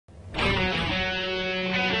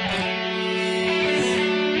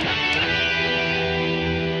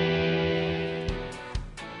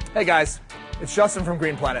Hey guys, it's Justin from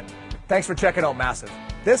Green Planet. Thanks for checking out Massive.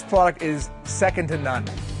 This product is second to none.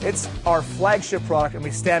 It's our flagship product and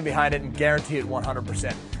we stand behind it and guarantee it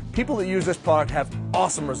 100%. People that use this product have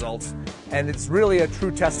awesome results and it's really a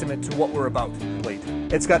true testament to what we're about.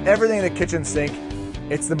 It's got everything in the kitchen sink.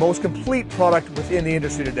 It's the most complete product within the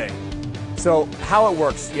industry today. So how it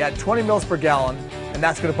works, you add 20 mils per gallon and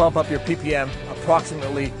that's going to bump up your ppm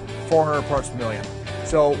approximately 400 parts per million.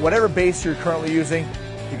 So whatever base you're currently using,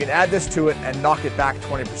 you can add this to it and knock it back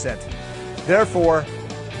 20%. Therefore,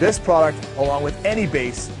 this product, along with any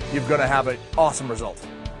base, you're going to have an awesome result.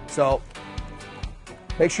 So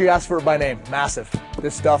make sure you ask for it by name, Massive.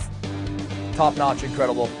 This stuff, top notch,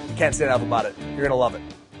 incredible. You can't say enough about it. You're going to love it.